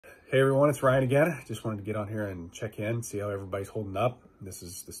Hey everyone, it's Ryan again. Just wanted to get on here and check in, see how everybody's holding up. This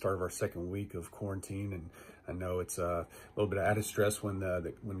is the start of our second week of quarantine, and I know it's a little bit of added stress when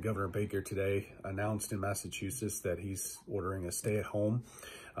Governor Baker today announced in Massachusetts that he's ordering a stay-at-home,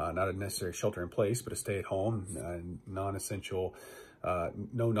 not a necessary shelter-in-place, but a stay-at-home, non-essential,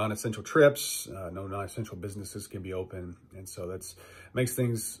 no non-essential trips, no non-essential businesses can be open, and so that's makes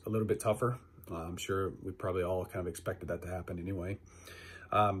things a little bit tougher. I'm sure we probably all kind of expected that to happen anyway.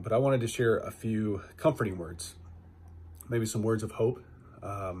 But I wanted to share a few comforting words, maybe some words of hope,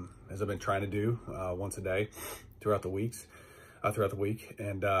 as I've been trying to do once a day throughout the week.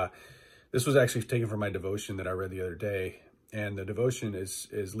 And this was actually taken from my devotion that I read the other day. And the devotion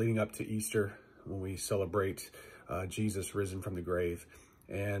is leading up to Easter, when we celebrate Jesus risen from the grave.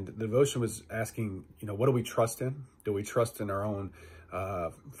 And the devotion was asking, what do we trust in? Do we trust in our own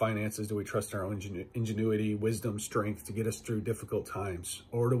finances? Do we trust in our own ingenuity, wisdom, strength to get us through difficult times?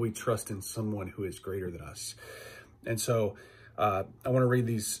 Or do we trust in someone who is greater than us? And so I want to read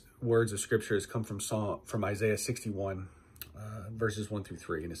these words of scripture that come from Isaiah 61, verses 1 through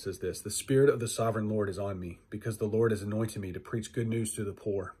 3. And it says this: "The Spirit of the sovereign Lord is on me, because the Lord has anointed me to preach good news to the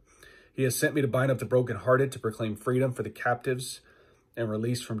poor. He has sent me to bind up the brokenhearted, to proclaim freedom for the captives and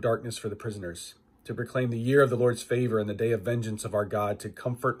release from darkness for the prisoners, to proclaim the year of the Lord's favor and the day of vengeance of our God, to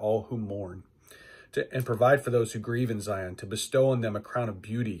comfort all who mourn, and provide for those who grieve in Zion, to bestow on them a crown of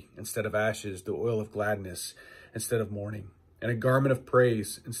beauty instead of ashes, the oil of gladness instead of mourning, and a garment of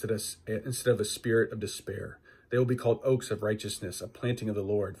praise instead of a spirit of despair. They will be called oaks of righteousness, a planting of the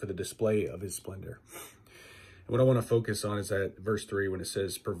Lord for the display of his splendor." And what I want to focus on is that verse 3, when it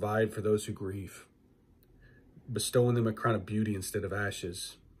says, "Provide for those who grieve, bestow on them a crown of beauty instead of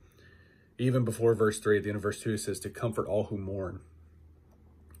ashes." Even before verse 3, at the end of verse 2, it says, "To comfort all who mourn."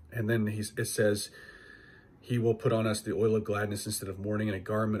 And then it says, "He will put on us the oil of gladness instead of mourning, and a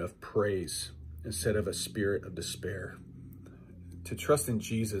garment of praise instead of a spirit of despair." To trust in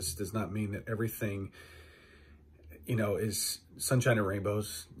Jesus does not mean that everything, is sunshine and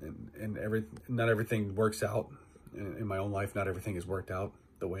rainbows, and not everything works out. In my own life, not everything has worked out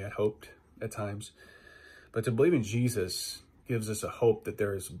the way I'd hoped at times. But to believe in Jesus gives us a hope that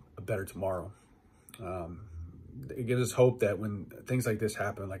there is a better tomorrow. It gives us hope that when things like this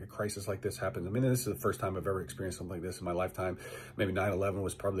happen, like a crisis like this happens, I mean, this is the first time I've ever experienced something like this in my lifetime. Maybe 9/11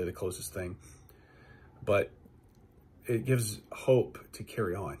 was probably the closest thing. But it gives hope to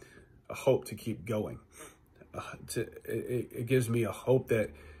carry on, a hope to keep going. It gives me a hope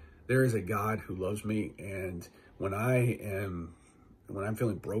that there is a God who loves me, and when I'm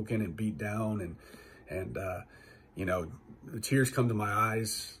feeling broken and beat down, and the tears come to my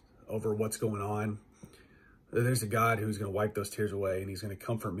eyes over what's going on, there's a God who's going to wipe those tears away, and he's going to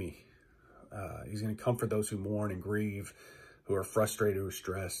comfort me. He's going to comfort those who mourn and grieve, who are frustrated, who are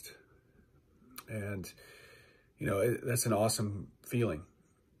stressed. And, that's an awesome feeling.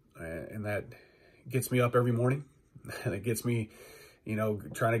 And that gets me up every morning. And it gets me,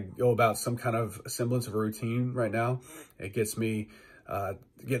 trying to go about some kind of semblance of a routine right now. It gets me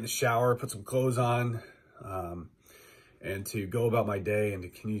get in the shower, put some clothes on, and to go about my day, and to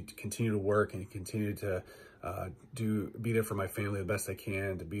continue to work, and continue to be there for my family the best I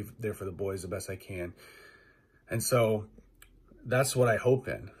can, to be there for the boys the best I can. And so that's what I hope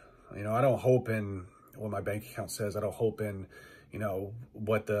in. I don't hope in what my bank account says. I don't hope in,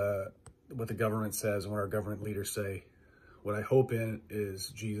 what the government says and what our government leaders say. What I hope in is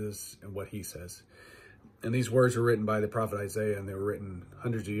Jesus and what he says. And these words were written by the prophet Isaiah, and they were written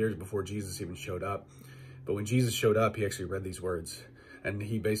hundreds of years before Jesus even showed up. But when Jesus showed up, he actually read these words, and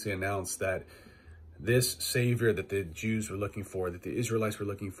he basically announced that this Savior that the Jews were looking for, that the Israelites were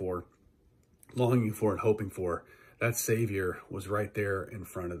looking for, longing for, and hoping for, that Savior was right there in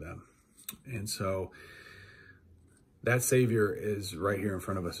front of them. And so that Savior is right here in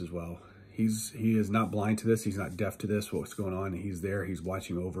front of us as well. He is not blind to this. He's not deaf to this, what's going on. He's there. He's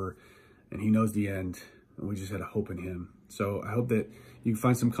watching over, and he knows the end. And we just got to hope in him. So I hope that you can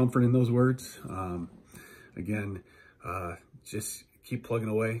find some comfort in those words. Again, just keep plugging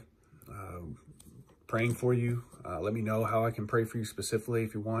away, praying for you. Let me know how I can pray for you specifically.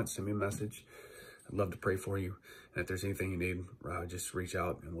 If you want, send me a message. I'd love to pray for you. And if there's anything you need, just reach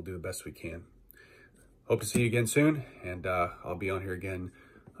out, and we'll do the best we can. Hope to see you again soon, and I'll be on here again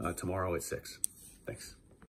tomorrow at 6. Thanks.